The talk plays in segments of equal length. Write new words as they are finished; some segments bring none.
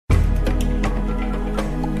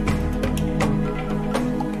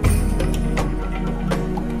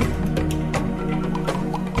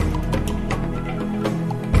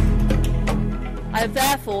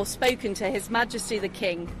therefore spoken to His Majesty the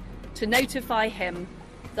King to notify him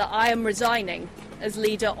that I am resigning as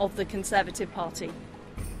leader of the Conservative Party.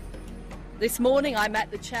 This morning I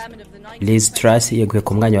met the chairman of the Liz Truss yeguye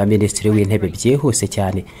ku mwanya wa minisitiri w'intebe byihuse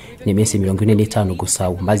cyane ni iminsi 45 gusa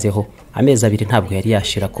umazeho amezi abiri ntabwo yari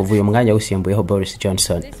yashira kuva uyu mwanya usimbuyeho Boris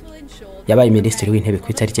Johnson. Yabaye minisitiri w'intebe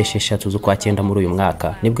ku itariki 6 z'ukwa 9 muri uyu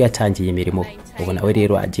mwaka nibwo yatangiye imirimo. Ubu nawe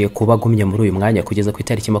rero agiye kuba agumye muri uyu mwanya kugeza ku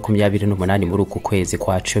itariki 28 muri uku kwezi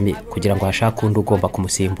kwa 10 kugira ngo hashake undi ugomba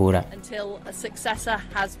kumusimbura.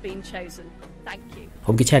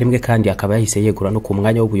 Ubwo icyarimwe kandi akaba yahise yegura no ku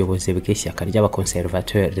mwanya w'ubuyobozi bw'ishyaka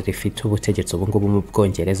ry'abakonservateur rifite ubutegetsi ubu ngubu mu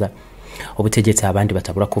Bwongereza. Ubutegetsi abandi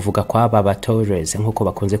batabura kuvuga kwa aba Tories nkuko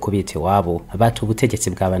bakunze kubita iwabo abatu ubutegetsi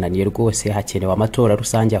bwabananiye rwose hakenewe amatora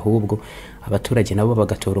rusange ahubwo abaturage nabo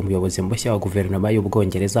bagatora umuyobozi mushya wa guverinoma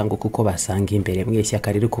y'Ubwongereza ngo kuko basanga imbere mu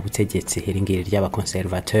ishyaka riri ku butegetsi iringiri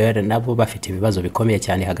ry'abakonservateur nabo bafite ibibazo bikomeye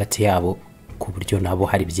cyane hagati yabo ku buryo nabo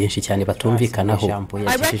hari byinshi cyane batumvikanaho.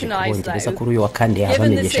 Yakishije kubongereza kuri uyu wa kane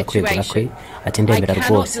abamenyesha kwegura kwe ati ndemera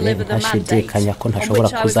rwose ntashidikanya ko ntashobora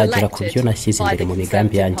kuzagira ku byo nashyize imbere mu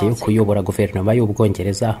migambi yanjye yo kuyobora guverinoma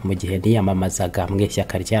y'Ubwongereza mu gihe niyamamazaga mu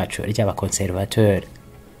ishyaka ryacu ry'abakonservateur.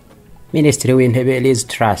 Minisitiri w'intebe Liz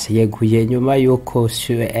Truss yeguye nyuma y'uko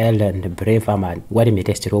Sir Ellen Braverman wari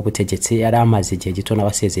minisitiri w'ubutegetsi yari amaze igihe gito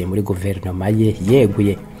n'abasezeye muri guverinoma ye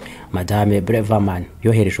yeguye. Madame Braverman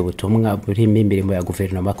yohereje ubutumwa burimo imirimo ya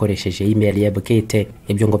guverinoma akoresheje email ye bwite.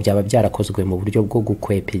 Ibyo ngo byaba byarakozwe mu buryo bwo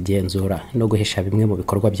gukwepa igenzura no guhisha bimwe mu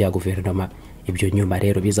bikorwa bya guverinoma. Ibyo nyuma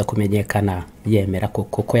rero biza kumenyekana yemera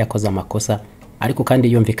ko yakoze amakosa ariko kandi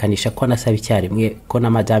yumvikanisha ko nasaba icyarimwe ko na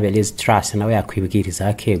Madame Liz Truss nawe yakwibwiriza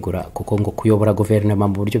akegura kuko ngo kuyobora guverinoma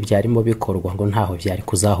mu buryo byarimo bikorwa ngo ntaho byari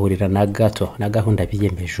kuzahurira na gato na gahunda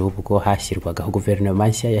biyemeje ubwo hashyirwagaho guverinoma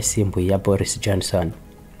nshya yasimbuye ya Boris Johnson.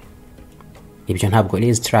 Ibyo ntabwo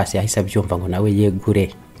Liz Truss yahise abyumva ngo nawe yegure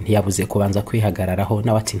ntiyabuze kubanza kwihagararaho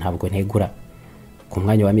nawe ati ntabwo negura. Ku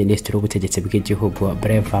mwanya wa minisitiri w'ubutegetsi bw'igihugu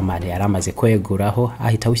Braverman yaramaze kweguraho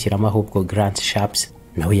ahita awushyiramo ahubwo Grant Shapps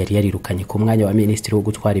nawe yari yarirukanye ku mwanya wa minisitiri wo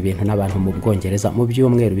gutwara ibintu n'abantu mu Bwongereza mu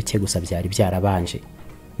byumweru bike gusa byari byarabanje.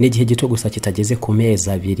 N'igihe gito gusa kitageze ku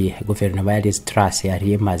mezi abiri guverinoma ya Liz Truss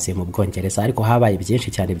yari imaze mu Bwongereza ariko habaye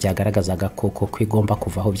byinshi cyane byagaragazaga ko kwigomba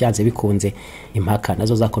kuvaho byanze bikunze. Impaka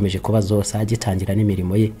nazo zakomeje kuba zose agitangira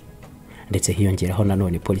n'imirimo ye ndetse hiyongeraho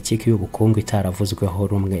nanone politiki y'ubukungu itaravuzweho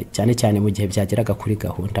rumwe cyane cyane mu gihe byageraga kuri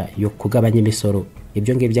gahunda yo kugabanya imisoro.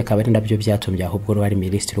 Ibyo ngibyo akaba ari nabyo byatumye ahubwo wari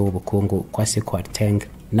minisitiri w'ubukungu Kwasi Kwarteng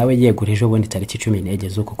nawe yegurije ubundi tariki 14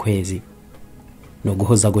 z'uku kwezi. No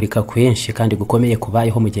guhuzagurika kwenshi kandi gukomeye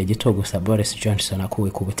kubayeho mu gihe gito gusa Boris Johnson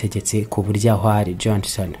akuwe ku butegetsi ku buryo aho hari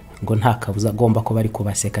Johnson ngo nta kabuza agomba kuba ari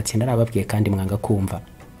kubaseka ati narababwiye kandi mwanga kumva.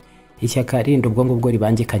 Ishyaka rindi ubwo ngubwo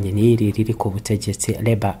ribangikanye n'iri riri ku butegetsi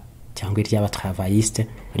Labour cyangwa iry'abatravayiste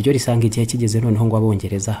ryo risanga igihe kigeze noneho ngo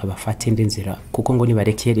abongereza bafata indi nzira kuko ngo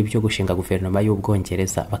nibarekera ibyo gushinga guverinoma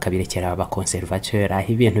y'Ubwongereza bakabirekera abakonservateur aho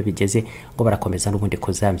ibintu bigeze ngo barakomeza n'ubundi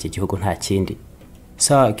kuzambya igihugu nta kindi.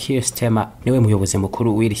 Sir Keir Starmer niwe muyobozi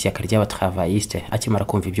mukuru w'iri shyaka ry'abatravayiste akimara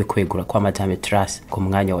kumva ibyo kwegura kwa Madame Truss ku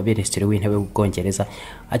mwanya wa minisitiri w'intebe w'Ubwongereza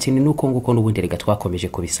ati ni nuko nguko n'ubundi rega twakomeje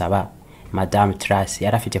kubisaba. Madame Truss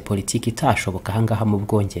yarafite politiki itashoboka hangaha mu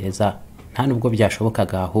Bwongereza nta nubwo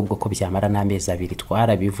byashobokaga ahubwo ko byamara n'amezi abiri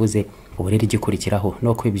twarabivuze. Ubu rero igikurikiraho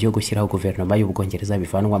no ko ibyo gushyiraho guverinoma y'Ubwongereza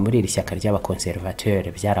bivanwa muri iri shyaka ry'abakonservateur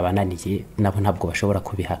byarabananiye nabo ntabwo bashobora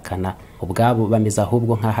kubihakana ubwabo bameze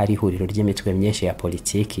ahubwo nk'ahari ihuriro ry'imitwe myinshi ya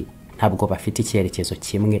politiki ntabwo bafite icyerekezo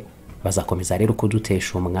kimwe. Bazakomeza rero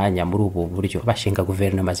kudutesha umwanya muri ubu buryo bashinga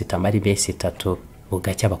guverinoma zitamara imesi 3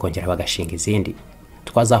 bugacya bakongera bagashinga izindi.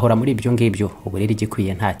 Twazahora muri ibyo ngibyo ubu rero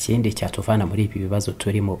igikwiye nta kindi cyatuvana muri ibi bibazo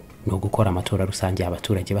turimo no gukora amatora rusange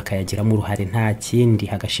abaturage bakayagiramo uruhare nta kindi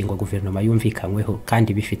hagashingwa guverinoma yumvikanyweho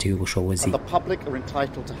kandi bifitiye ubushobozi.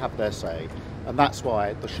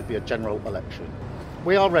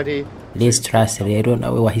 Liz Truss rero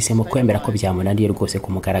nawe wahisemo kwemera ko byamunaniye rwose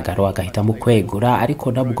ku mugaragaro agahitamo kwegura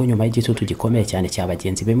ariko nabwo nyuma y'igitutu gikomeye cyane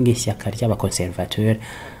cy'abagenzi be mu ishyaka ry'abakonservateur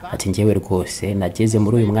ati ngewe rwose nageze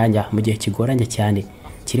muri uyu mwanya mu gihe kigoranye cyane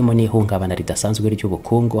kirimo n'ihungabana ridasanzwe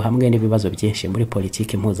ry'ubukungu hamwe n'ibibazo byinshi muri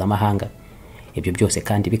politiki mpuzamahanga. Ibyo byose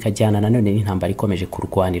kandi bikajyana nanone n'intambara ikomeje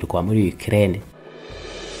kurwanirwa muri Ukraine.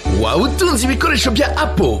 Waba utunze ibikoresho bya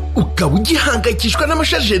Apple ukaba ugihangayikishwa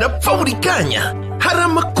n'amashajeri apfa buri kanya? Hari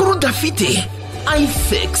amakuru udafite.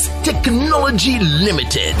 iFix Technology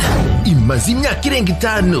Limited imaze imyaka irenga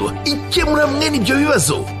 5 ikemura mwene ibyo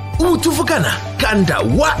bibazo. ubu tuvugana kanda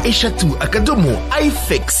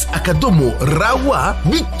wa#ifx.rawa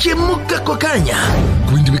bikemuka ako kanya.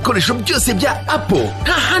 Ku bindi bikoresho byose bya Apple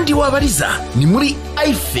nta handi wabariza, ni muri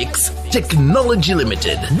iFix Technology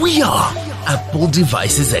Limited. We are Apple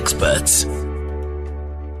Devices Experts.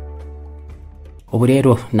 Ubu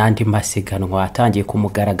rero nandi masiganwa atangiye ku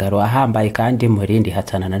mugaragaro ahambaye kandi murindi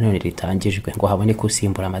hatana nanone ritangijwe ngo habone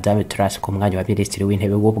Gusimbura Madame Truss ku mwanya wa Minisitiri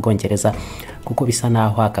w'Intebe w'Ubwongereza, kuko bisa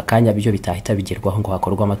naho aka kanya byo bitahita bigerwaho ngo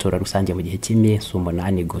hakorwa amatora rusange mu gihe cy'iminsi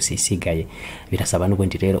 8 gusa isigaye. Birasaba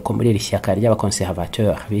n'ubundi rero ko muri iri shyaka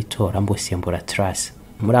ry'abakonservateur bitora Gusimbura Truss.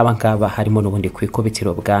 Muri aba ngaba harimo n'ubundi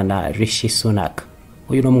kwikubitiro bwana Rishi Sunak,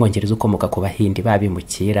 uyu n'umwongereza ukomoka ku Bahindi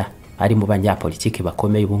babimukira, ari mu banyapolitiki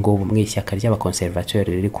bakomeye ubu ngubu mu ishyaka ry'abakonservateur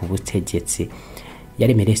riri ku butegetsi.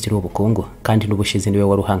 Yari minisitiri w'ubukungu kandi n'ubushizi niwe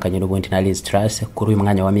waruhanganye n'ubundi na Liz Truss kuri uyu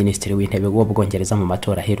mwanya wa minisitiri w'intebe w'Ubwongereza mu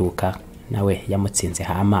matora aheruka, nawe yamutsinze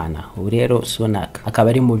hamana. Ubu rero Sunak akaba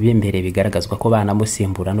ari mu bimbere bigaragazwa ko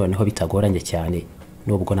banamusimbura noneho bitagoranye cyane,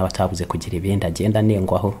 nubwo n'abatabuze kugira ibindi agenda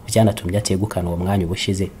nengwaho byanatumye ategukana uwo mwanya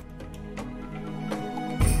ubushize.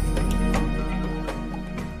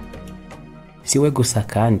 Siwe gusa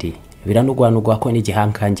kandi biranugwanugwa ko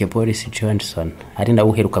n'igihangange Boris Johnson ari nawe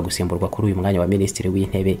uheruka gusimburwa kuri uyu mwanya wa minisitiri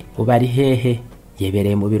w'intebe. Ubari hehe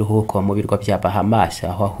yebereye mu biruhuko mu birwa bya Bahamas,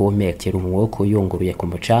 aho ahumekera umwuka uyunguruye ku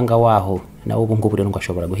mucanga waho. Nawe ubu ngubu rero ngo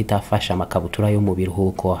ashobora guhita afasha amakabutura yo mu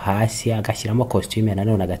biruhuko hasi agashyiramo costume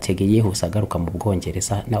nanone agatege yihuse agaruka mu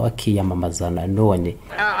Bwongereza nawe akiyamamaza nanone.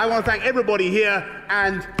 I want to thank everybody here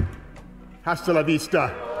and hasta la vista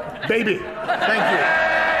baby. Thank you.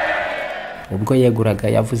 Ubwo yeguraga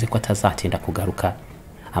yavuze ko atazatinda kugaruka,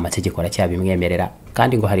 amategeko aracyabimwemerera,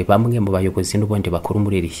 kandi ngo hari bamwe mu bayobozi n'ubundi bakuru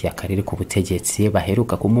muri iri shyaka riri ku butegetsi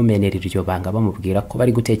baheruka kumumenera iryo banga bamubwira ko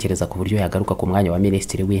bari gutekereza ku buryo yagaruka ku mwanya wa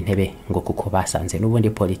minisitiri w'intebe, ngo kuko basanze n'ubundi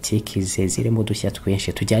politiki ze zirimo udushya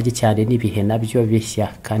twinshi tujyanye cyane n'ibihe nabyo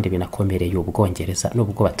bishya kandi binakomereye Ubwongereza,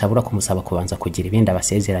 nubwo batabura kumusaba kubanza kugira ibindi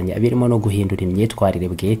abasezeranya birimo no guhindura imyitwarire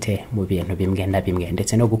bwite mu bintu bimwe na bimwe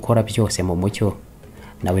ndetse no gukora byose mu mucyo.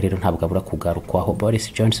 Nawe rero ntabwo abura kugarukwaho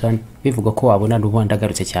Boris Johnson, bivuga ko wabona n'ubundi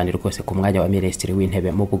agarutse cyane rwose ku mwanya wa minisitiri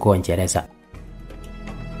w'intebe mu Bwongereza.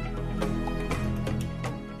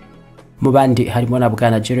 Mu bandi harimo na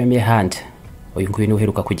bwana Jeremy Hunt, uyu nguyu ni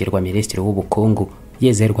uheruka kugerwa minisitiri w'ubukungu,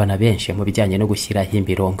 yezerwa na benshi mu bijyanye no gushyiraho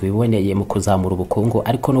imirongo iboneye mu kuzamura ubukungu,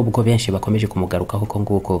 ariko nubwo benshi bakomeje kumugarukaho ko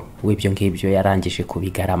nguko w'ibyo ngibyo yarangije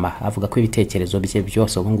kubigarama, avuga ko ibitekerezo bye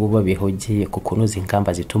byose ubu ngubu bihugiye ku kunoza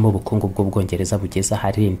ingamba zituma ubukungu bw'Ubwongereza bugeza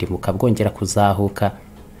harindi mukabwongera kuzahuka,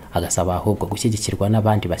 agasaba ahubwo gushyigikirwa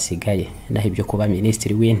n'abandi basigaye. Naho ibyo kuba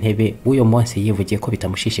minisitiri w'intebe w'uyu munsi yivugiye ko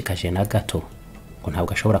bitamushishikaje na gato, ngo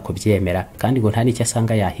ntabwo ashobora kubyemera kandi ngo nta n'icyo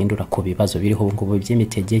asanga yahindura ku bibazo biriho ubu ngubu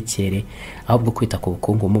by'imitegekere, ahubwo kwita ku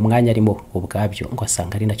bukungu mu mwanya arimo ubwabyo ngo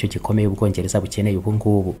asanga ari nacyo gikomeye Ubwongereza bukeneye ubu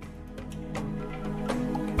ngubu.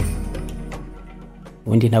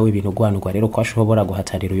 Undi nawe ibintu gwanugwa rero ko ashobora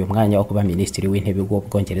guhatanira uyu mwanya wo kuba minisitiri w'intebe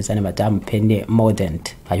w'Ubwongereza ni Madame Penny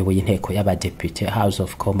Mordaunt, ayoboye inteko y'abadepite House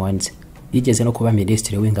of Commons. Yigeze no kuba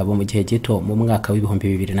minisitiri w'ingabo mu gihe gito mu mwaka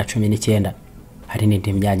w'2019. Hari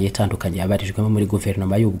n'indi myanya itandukanye yabarijwemo muri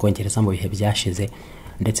guverinoma y'Ubwongereza mu bihe byashize,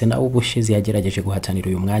 ndetse nawe ubushize yagerageje guhatanira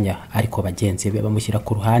uyu mwanya ariko bagenzi be bamushyira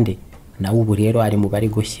ku ruhande. Nawe ubu rero ari mu bari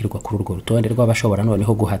gushyirwa kuri urwo rutonde rw'abashobora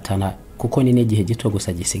noneho guhatana, kuko ni n'igihe gito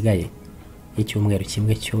gusa gisigaye, icyumweru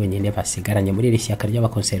kimwe cyonyine basigaranye muri iri shyaka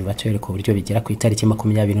ry'abakonservateur, ku buryo bigera ku itariki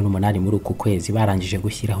 28 muri uku kwezi barangije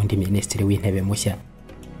gushyiraho undi minisitiri w'intebe mushya.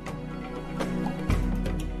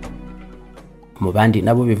 Mu bandi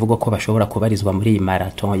nabo bivuga ko bashobora kubarizwa muri iyi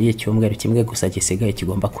marathon y'icyumweru kimwe gusa gisigaye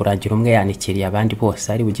kigomba kurangira umwe yanikiriye abandi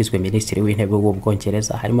bose ari bugizwe minisitiri w'intebe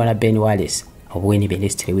w'Ubwongereza, harimo na Ben Wallace, ubu ni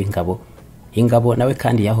minisitiri w'ingabo. Ingabo nawe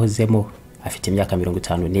kandi yahozemo, afite imyaka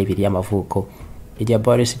 52 y'amavuko. Igihe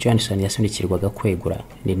Boris Johnson yasunikirwaga kwegura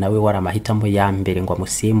ni nawe wari amahitamo ya mbere ngo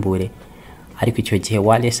amusimbure, ariko icyo gihe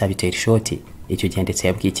Wallace abitera ishoti. Icyo gihe ndetse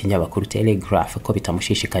yabwiye ikinyamakuru Telegraph ko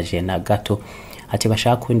bitamushishikaje na gato, ati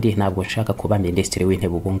bashaka undi, ntabwo nshaka kuba minisitiri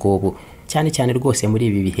w'intebe ubu ngubu, cyane cyane rwose muri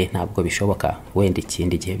ibi bihe ntabwo bishoboka, wenda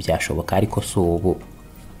ikindi gihe byashoboka ariko si ubu.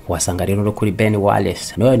 Wasanga rero no kuri Ben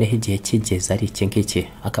Wallace noneho igihe kigeze ari iki ngiki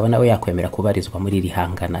akaba nawe yakwemera kubarizwa muri iri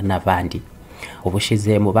hangana n'abandi.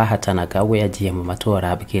 Ubushize mu bahatanaga we yagiye mu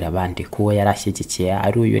matora abwira abandi ko yarashyigikiye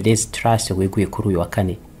ari uyu Liz Truss wiguye kuri uyu wa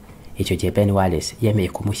kane. Icyo gihe Ben Wallace yemeye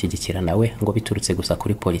kumushyigikira nawe ngo biturutse gusa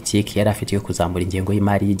kuri politiki yari afite yo kuzamura ingengo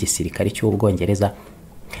y'imari y'igisirikare cy'Ubwongereza,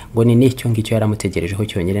 ngo ni n'icyo ngicyo yaramutegerejeho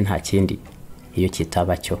cyonyine nta kindi. iyo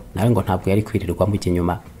kitaba cyo nawe ngo ntabwo yari kwirirwa mu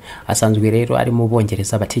inyuma. Asanzwe rero ari mu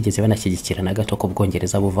Bongereza batigeze banashyigikira na gato ko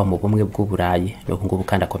Bwongereza buva mu bumwe bw'Uburayi. N'ubwo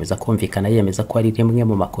kandi akomeza kumvikana yemeza ko ari rimwe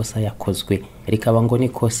mu makosa yakozwe, rikaba ngo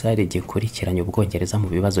nikosa rigikurikiranye Ubwongereza mu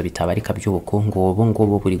bibazo bitabarika by'ubukungu ubu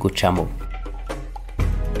ngubu buri gucamo.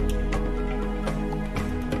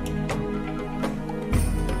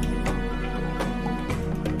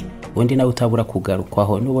 Undi nawe utabura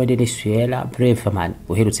kugarukwaho n'ubundi ni Suella Braverman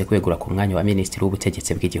uherutse kwegura ku mwanya wa minisitiri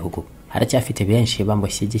w'ubutegetsi bw'igihugu. Haracyafite benshi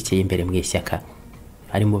bamushyigikiye imbere mu ishyaka,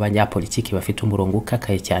 ari mu banyapolitiki bafite umurongo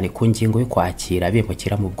ukakaye cyane ku ngingo yo kwakira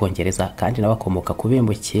abimukira mu Bwongereza, kandi nawe akomoka ku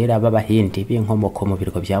bimukira b'Abahindi b'inkomoko mu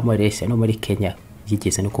birwa bya Maurice no muri Kenya,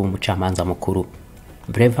 yigeze no kuba umucamanza mukuru.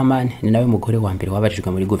 Braverman ni nawe mugore wa mbere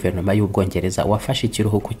wabarijwe muri guverinoma y'Ubwongereza wafashe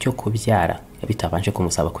ikiruhuko cyo kubyara bitabanje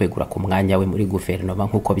kumusaba kwegura ku mwanya we muri guverinoma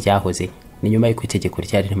nk'uko byahoze, ni nyuma y'uko itegeko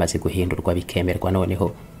ryari rimaze guhindurwa bikemerwa.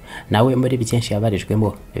 Noneho nawe muri byinshi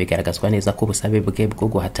yabarijwemo bigaragazwa neza ko ubusabe bwe bwo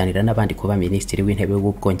guhatanira n'abandi kuba minisitiri w'intebe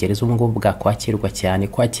w'Ubwongereza ubu ngubu bwakwakirwa cyane,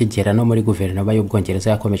 kwakigera no muri guverinoma y'Ubwongereza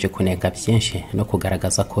yakomeje kunenga byinshi no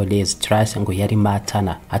kugaragaza ko Truss ngo yari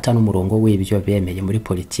matana atana umurongo w'ibyo bemeye muri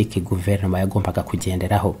politiki guverinoma yagombaga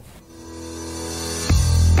kugenderaho.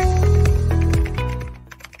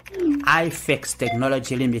 iFix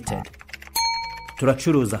Technology Limited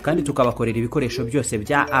turacuruza kandi tukabakorera ibikoresho byose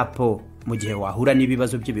bya Apple. Mu gihe wahura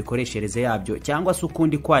n'ibibazo by'ibikoreshereze yabyo cyangwa se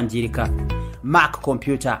ukundi kwangirika, Mac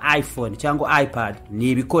computer, iPhone cyangwa iPad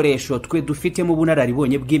ni ibikoresho twe dufite mu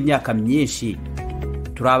bunararibonye bw'imyaka myinshi.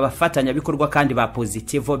 Turabafatanya bikorwa kandi ba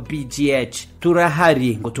Positivo BGH.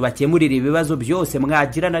 Turahari ngo tubakemurire ibibazo byose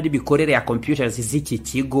mwagirana n'imikorere ya computers z'iki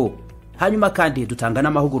kigo. Hanyuma kandi dutanga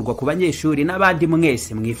n'amahugurwa ku banyeshuri n'abandi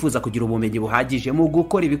mwese mwifuza kugira ubumenyi buhagije mu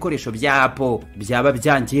gukora ibikoresho bya Apple, byaba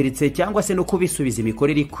byangiritse cyangwa se no kubisubiza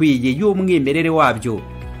imikorere ikwiye y'umwimerere wabyo.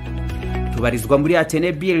 Tubarizwa muri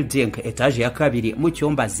Atene Building, etage ya 2 mu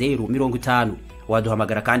cyumba 050.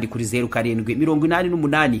 Waduhamagara kandi kuri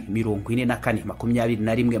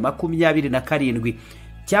 0788442127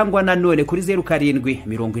 cyangwa nanone kuri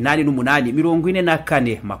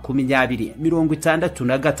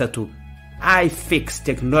 0788442063. iFix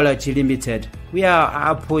Technology Limited. We are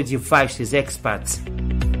Apple devices experts.